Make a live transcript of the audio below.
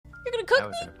cook I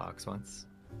was me? in a box once.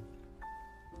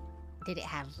 Did it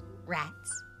have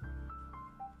rats?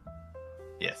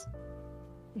 Yes,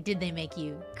 Did they make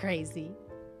you crazy?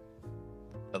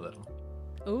 a little.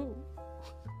 Ooh.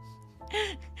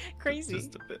 Crazy.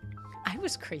 Just a bit. I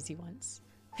was crazy once.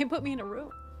 They put me in a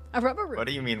room. A rubber room. What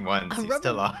do you mean once? A You rubber-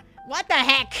 still are. What the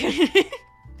heck?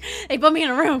 They put me in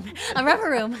a room. A rubber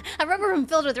room. A rubber room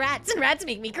filled with rats, and rats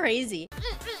make me crazy.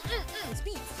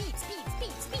 Speed, speed, speed,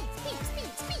 speed, speed, speed,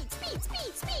 speed, speed, speed,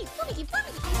 speed, speed. Fummy,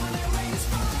 fummy.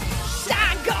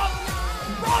 Go!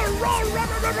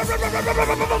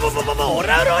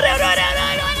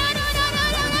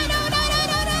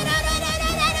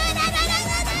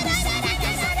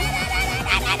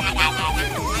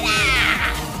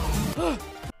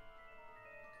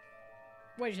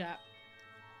 What is that?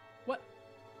 What?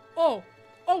 Oh,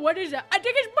 what is that? I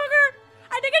think it's booger.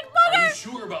 I think it's booger. Are you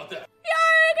sure about that? Yeah,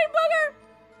 I think it's booger.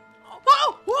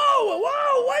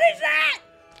 Whoa! What is that?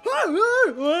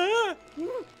 Whoa!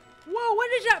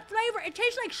 What is that flavor? It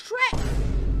tastes like Shrek.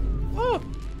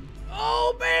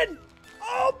 Open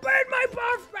my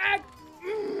barf bag.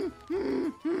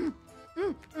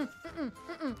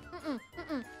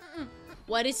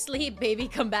 What is sleep, baby?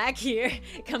 Come back here.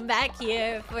 Come back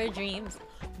here for dreams.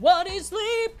 What is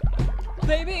sleep?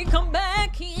 Baby, come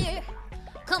back here.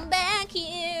 Come back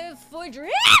here for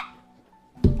dreams.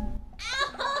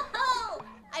 Ow!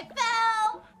 I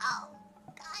fell. Oh,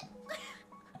 God.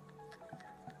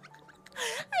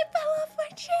 I fell off my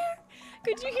chair.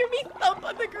 Could you hear me thump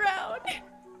on the ground?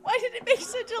 Why did it make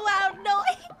such a loud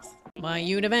noise? Well,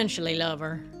 you'd eventually love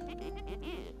her.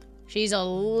 She's a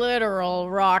literal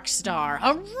rock star.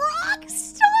 A rock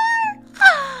star?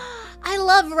 I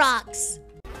love rocks.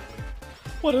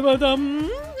 What about them?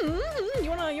 You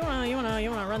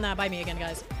wanna run that by me again,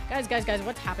 guys? Guys,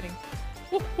 what's happening?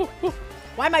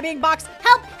 Why am I being boxed?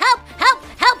 Help!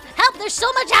 There's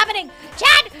so much happening.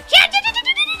 Chad!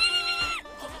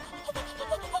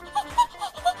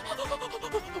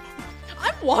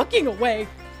 I'm walking away.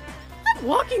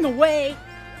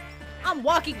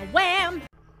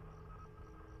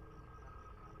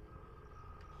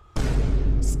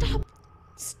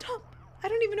 Stop. I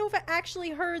don't even know if I actually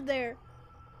heard there.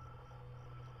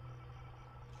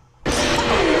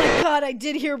 Oh my God, I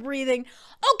did hear breathing.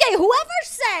 Okay, whoever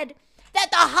said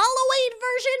that the Halloween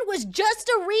version was just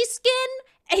a reskin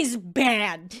is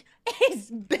banned. Is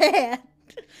banned.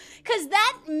 Because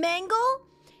that mangle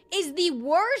is the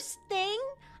worst thing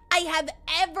I have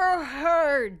ever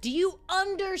heard. Do you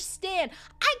understand?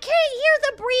 I can't hear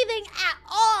the breathing at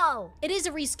all. It is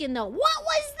a reskin though. What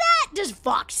was that? Does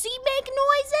Foxy make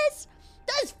noises?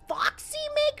 Does Foxy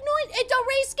make noise? It's a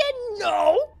reskin?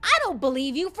 No. I don't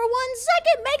believe you for 1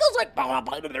 second. Mangle's like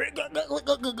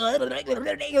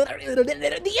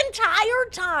the entire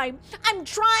time. I'm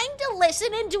trying to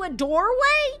listen into a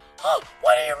doorway. Oh,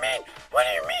 what do you mean?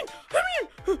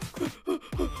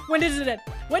 When does it end?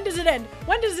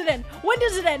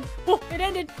 Oh, it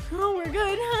ended. Oh, we're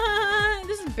good.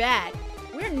 This is bad.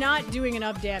 We're not doing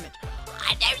enough damage.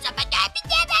 There's a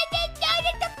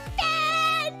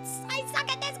defense. I suck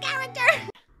at this character.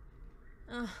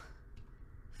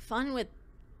 Fun with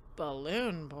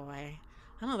Balloon Boy.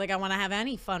 I don't think I want to have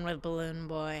any fun with Balloon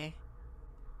Boy.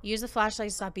 Use the flashlight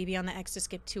to stop BB on the X to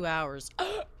skip 2 hours.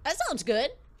 That sounds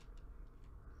good.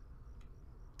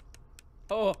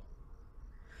 Oh.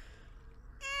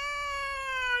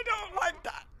 I don't like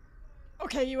that.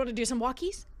 Okay, you want to do some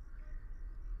walkies?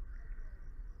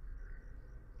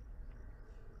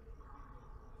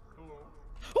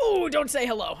 Oh, don't say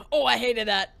hello. Oh, I hated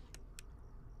that.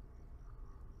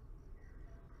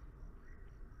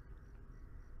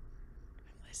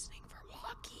 I'm listening for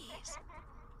walkies.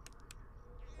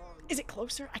 Is it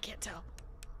closer? I can't tell.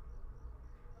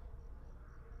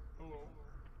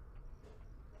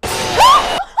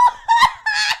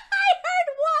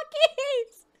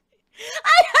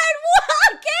 I heard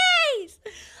walkies!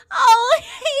 Oh, I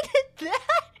hated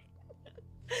that.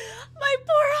 My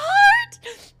poor heart.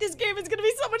 This game is gonna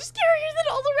be so much scarier than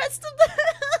all the rest of them.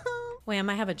 Wham,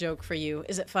 I have a joke for you.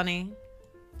 Is it funny?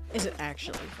 Is it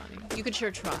actually funny? You could sure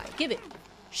try. Give it.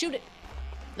 Shoot it.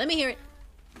 Let me hear it.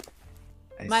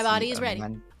 My body is ready.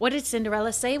 What did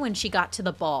Cinderella say when she got to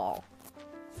the ball?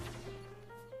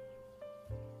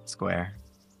 Square.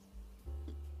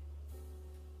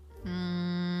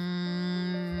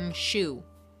 Shoe.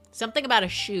 Something about a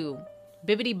shoe.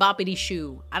 Bibbidi boppity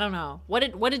shoe. I don't know. What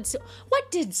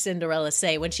did Cinderella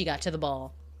say when she got to the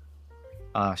ball?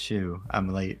 Shoe. I'm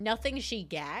late. Nothing. She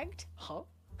gagged? Huh?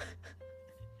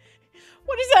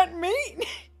 What does that mean?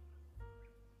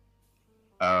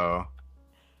 Oh.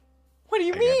 What do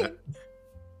you I mean? get it.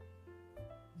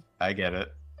 I get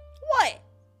it. What?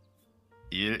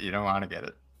 You don't want to get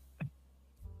it.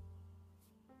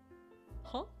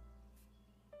 Huh?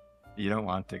 You don't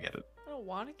want to get it. I don't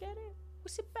want to get it?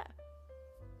 What's it back?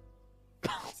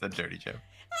 It's a dirty joke.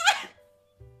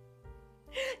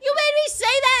 You made me say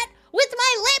that with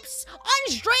my lips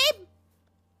on stream?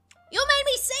 You made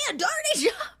me say a dirty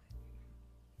joke.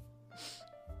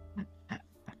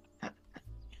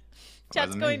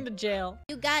 Chat's going to jail.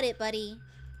 You got it, buddy.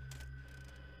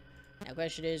 Now,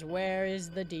 question is, where is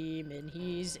the demon?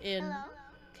 He's in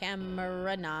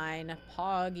camera 9.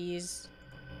 Poggies,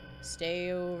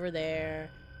 stay over there.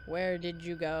 Where did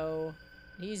you go?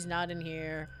 He's not in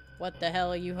here. What the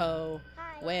hell, you ho?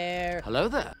 Hi. Where? Hello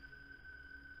there.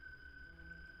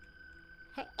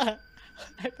 I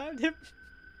found him.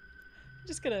 I'm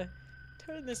just gonna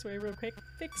turn this way real quick.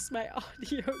 Fix my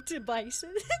audio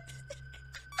devices.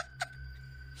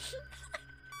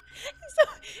 So,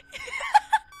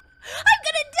 I'm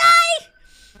gonna die!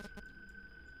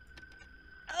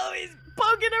 Oh, he's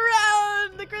poking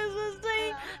around the Christmas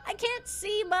tree. I can't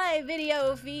see my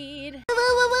video feed.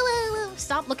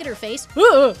 Stop, look at her face.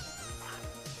 Why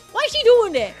is she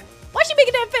doing that? Why is she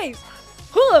making that face?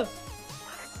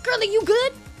 Girlie, you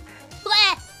good?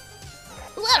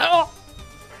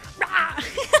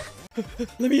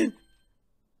 Let me in.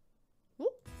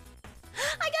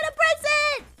 I got a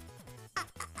present!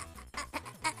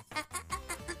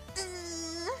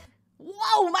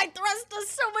 Whoa, my thrust does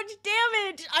so much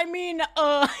damage! I mean,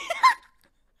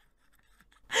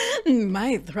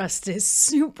 my thrust is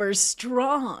super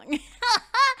strong.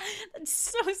 That's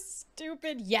so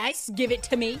stupid. Yes, give it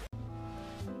to me.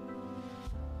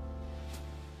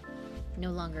 No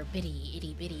longer bitty,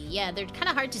 itty bitty. Yeah, they're kind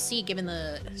of hard to see given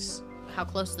how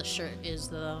close the shirt is,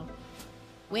 though.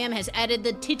 Wham has added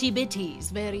the titty bitties.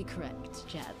 Very correct,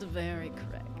 chat. Very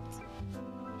correct.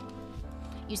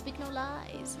 You speak no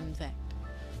lies, in fact.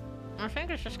 I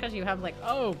think it's just because you have, like,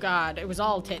 oh god, it was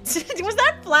all tits. Was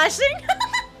that flashing?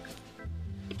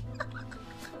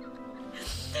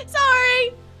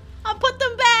 Sorry! I'll put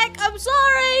them back. I'm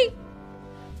sorry!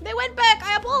 They went back.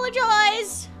 I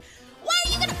apologize. Why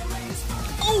are you gonna...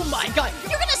 Oh my god,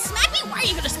 you're gonna smack me? Why are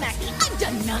you gonna smack me? I've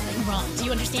done nothing wrong, do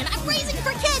you understand? I'm raising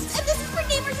for kids, and this is for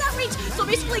Gamers Outreach. So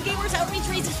basically, Gamers Outreach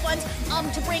raises funds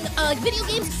to bring video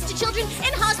games to children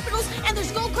and hospitals, and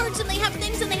there's gold cards, and they have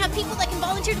things, and they have people that can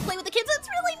volunteer to play with the kids. It's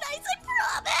really nice, I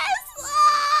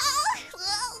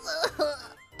promise.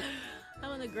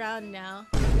 I'm on the ground now.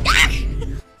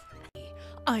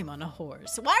 I'm on a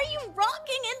horse. Why are you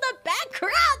rocking in the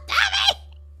background, Dammy?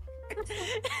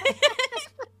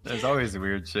 There's always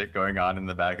weird shit going on in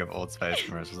the back of Old Spice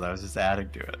commercials. I was just adding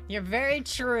to it. You're very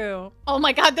true. Oh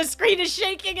my god, the screen is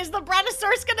shaking. Is the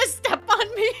Brontosaurus gonna step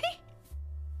on me?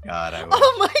 God, I would.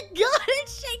 Oh my god,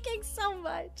 it's shaking so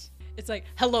much. It's like,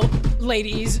 hello,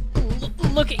 ladies.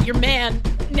 Look at your man.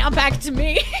 Now back to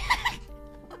me.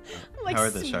 I'm like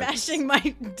smashing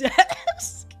my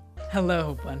desk.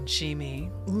 Hello, Bunchimi.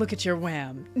 Look at your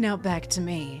wham. Now back to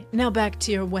me. Now back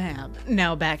to your wham.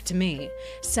 Now back to me.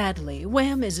 Sadly,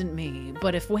 wham isn't me,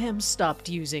 but if wham stopped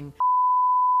using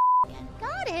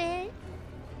got it.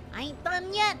 I ain't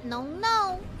done yet. No,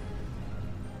 no.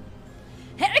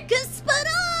 Hercus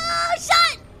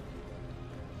explosion!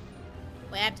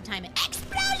 Wait, I have to time it.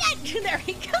 Explosion! There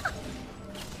we go.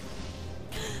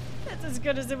 That's as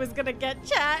good as it was gonna get,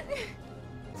 chat.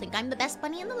 I think I'm the best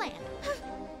bunny in the land.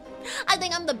 I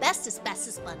think I'm the bestest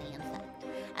bunny, in fact.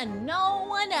 And no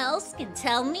one else can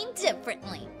tell me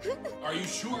differently. Are you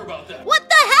sure about that? What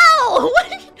the hell?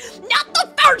 Not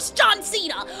the first John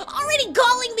Cena! Already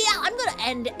calling me out! I'm gonna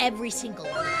end every single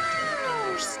one. Do you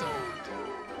understand?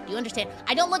 Do you understand?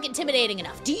 I don't look intimidating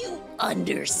enough. Do you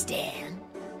understand?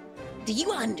 Do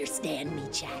you understand me,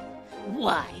 chat?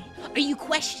 Why are you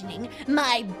questioning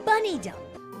my bunnydom?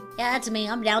 Yeah, that's me.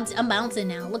 I'm bouncing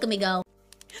now. Look at me go.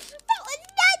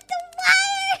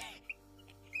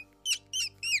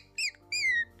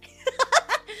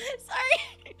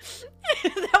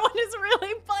 That one is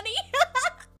really funny.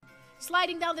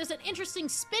 Sliding down, there's an interesting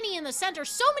spinny in the center.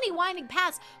 So many winding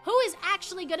paths. Who is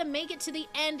actually gonna make it to the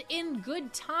end in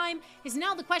good time is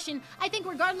now the question. I think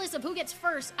regardless of who gets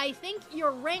first, I think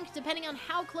you're ranked depending on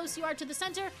how close you are to the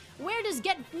center. Where does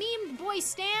Get Memed Boy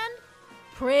stand?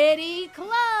 Pretty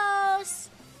close.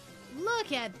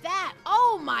 Look at that.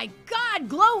 Oh my god,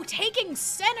 Glow taking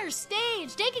center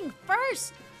stage, taking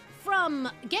first. From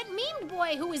Get Memed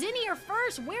Boy, who is in here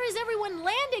first. Where is everyone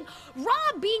landing?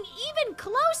 Rob being even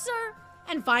closer.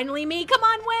 And finally me. Come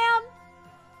on, Wham.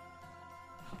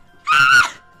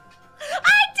 Ah!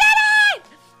 I did it!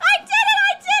 I did it!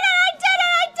 I did it! I did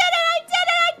it! I did it! I did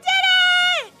it! I did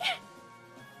it!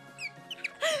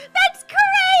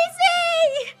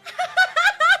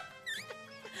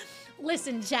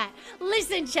 Listen, chat.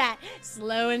 Listen, chat.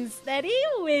 Slow and steady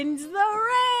wins the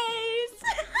race.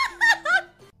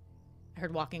 I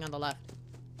heard walking on the left.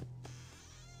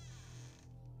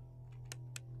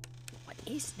 What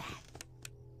is that?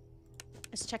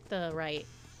 Let's check the right.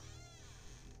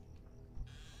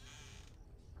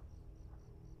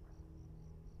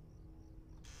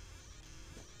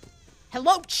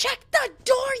 Hello? Check the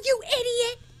door, you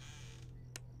idiot!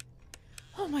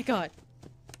 Oh my god.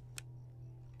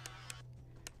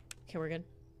 Okay, we're good.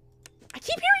 I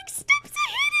keep hearing steps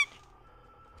ahead!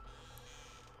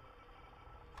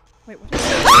 Wait, what is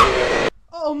that?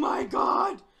 Oh my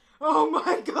god! Oh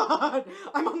my god!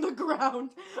 I'm on the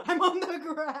ground! I'm on the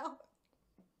ground!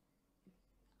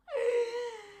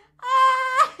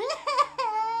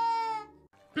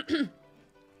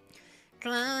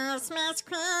 Christmas,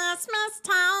 Christmas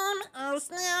time is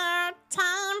near.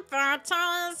 Time for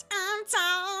toys and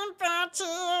time for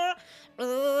cheer.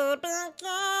 We be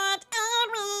good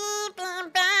and we be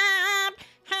bad.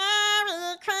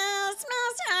 Merry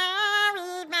Christmas,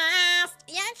 Merry Mass.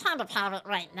 Yeah, I kind of have it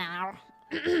right now.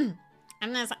 And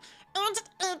there's a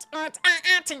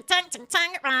ting tang ting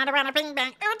tang, rada bing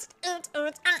bang.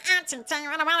 Ting tang,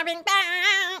 rada bing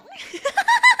bang.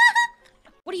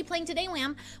 What are you playing today,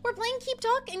 Wham? We're playing Keep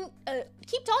Talking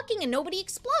and Nobody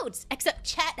Explodes. Except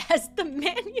chat has the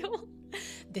manual.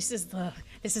 This is the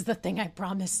thing I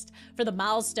promised for the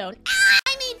milestone. Ah,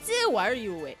 me too. Why are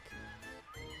you awake?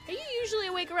 Are you usually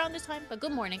awake around this time? But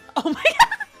good morning. Oh my god.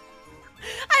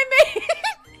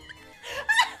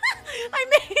 I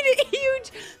made it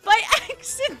huge by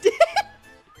accident.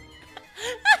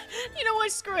 You know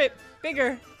what? Screw it.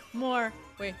 Bigger. More.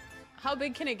 Wait. How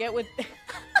big can it get with...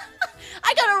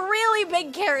 I got a really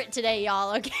big carrot today,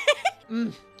 y'all, okay?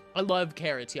 I love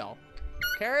carrots, y'all.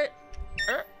 Carrot?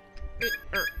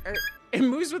 It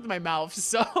moves with my mouth,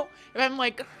 so if I'm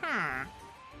like,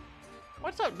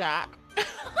 what's up, Doc?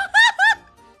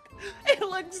 It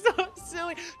looks so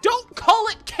silly. Don't call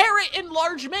it carrot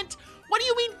enlargement. What do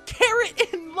you mean carrot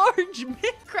enlargement?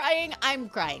 Crying, I'm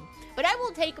crying. But I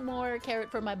will take more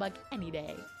carrot for my buck any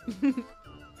day.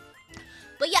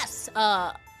 But yes,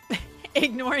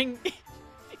 ignoring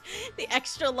the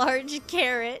extra large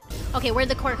carrot. Okay, where'd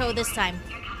the cork go this time?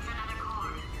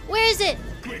 Where is it?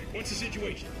 Quick, what's the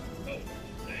situation? Oh,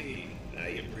 hey,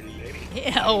 you pretty lady.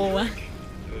 Ew. Oh,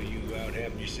 you out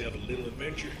having yourself a little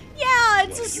adventure? Yeah,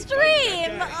 it's a You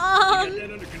stream. got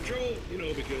that under control, you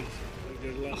know, because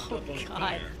there's a lot of stuff on God.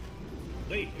 fire.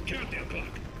 Wait, countdown clock.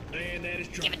 Man, that is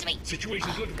trouble. Give it to me.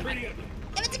 Situation's looking pretty ugly.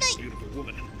 Give it to me. Beautiful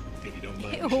woman. If you don't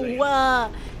mind me Ew,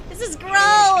 saying. this is gross.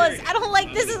 I don't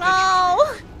like this at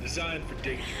all. Designed for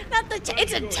danger. Not the. Why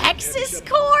It's a don't you go ahead and have Texas yourself a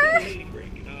core. little lady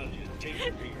break, and I'll just take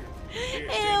it for you. Here,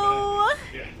 stand Ew. by.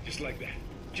 Yeah, just like that.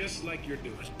 Just like you're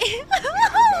doing. Ew. About to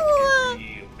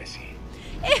get real messy.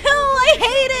 Ew, I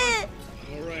hate it.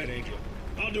 All right, Angel.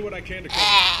 I'll do what I can to It's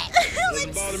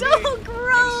bother so me. Gotta say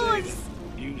gross.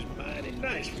 that you was mighty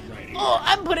nice for right here. Oh,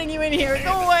 I'm putting you in here.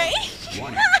 Go away.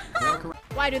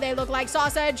 Why do they look like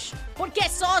sausage? Porque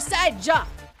sausage?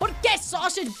 Porque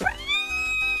sausage?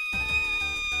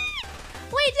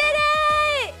 We did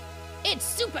it! It's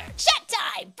super chat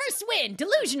time! First win,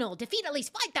 delusional. Defeat at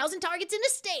least 5,000 targets in a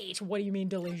stage. What do you mean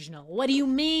delusional? What do you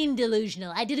mean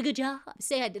delusional? I did a good job.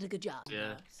 Say I did a good job.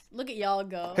 Yeah. Look at y'all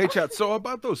go. Hey chat, so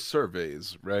about those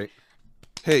surveys, right?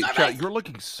 Hey chat, you're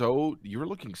looking so We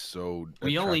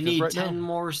only attractive need right 10 now.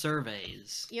 more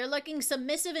surveys. You're looking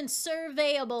submissive and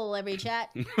surveyable, every chat.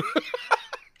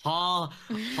 Ha,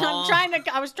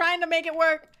 I was trying to make it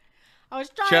work. I was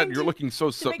trying Chat, to you're looking so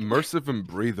make- submersive and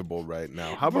breathable right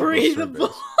now. How about breathable.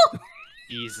 those surveys?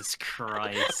 Jesus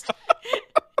Christ.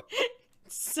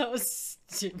 So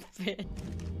stupid.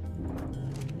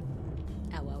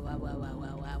 Ow, ow, ow, ow, ow,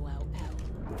 ow, ow, ow, ow.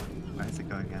 Why is it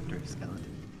going after a skeleton?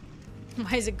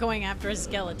 Why is it going after a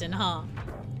skeleton, huh?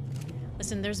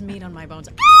 Listen, there's meat on my bones.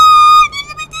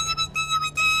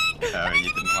 Oh, you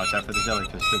didn't watch out for the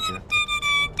jellyfish, did you?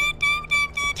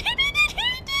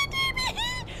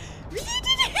 Would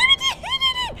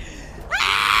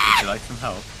you like some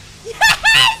help?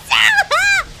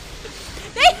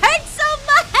 They hurt so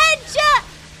much!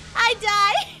 I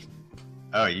died!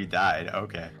 Oh, you died.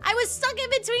 Okay. I was stuck in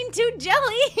between two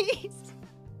jellies!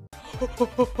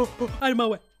 Out of my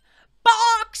way.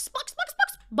 Box! Box, box,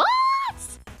 box,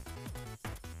 box!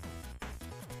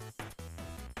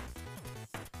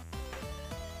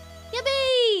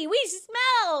 Yippee! We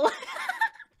smell!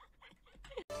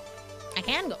 I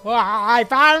can go. Oh, I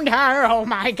found her. Oh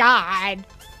my god.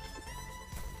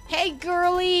 Hey,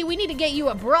 girly, we need to get you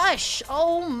a brush.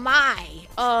 Oh my.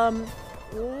 Don't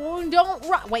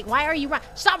run. Wait, why are you running?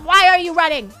 Stop, why are you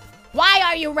running? Why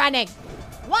are you running?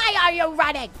 Why are you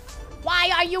running? Why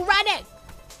are you running?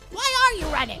 Why are you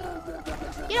running?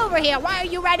 Get over here. Why are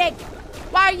you running?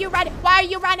 Why are you running? Why are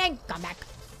you running? Come back.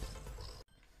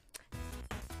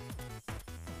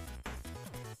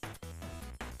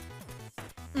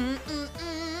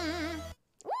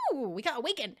 Ooh, we got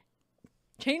awakened.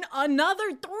 Chain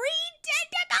another 3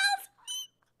 tentacles.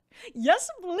 Yes,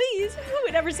 please. Who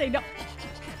would ever say no?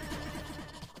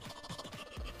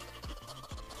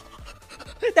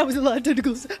 That was a lot of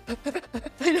tentacles.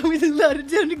 That was a lot of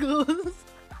tentacles.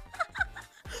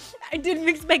 I didn't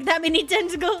expect that many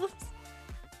tentacles.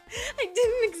 I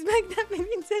didn't expect that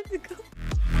many tentacles.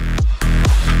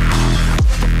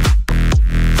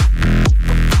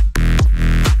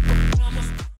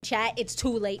 Chat, it's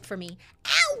too late for me.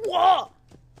 Ow!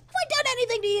 Have I done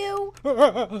anything to you?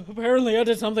 Apparently I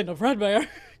did something to Fredbear.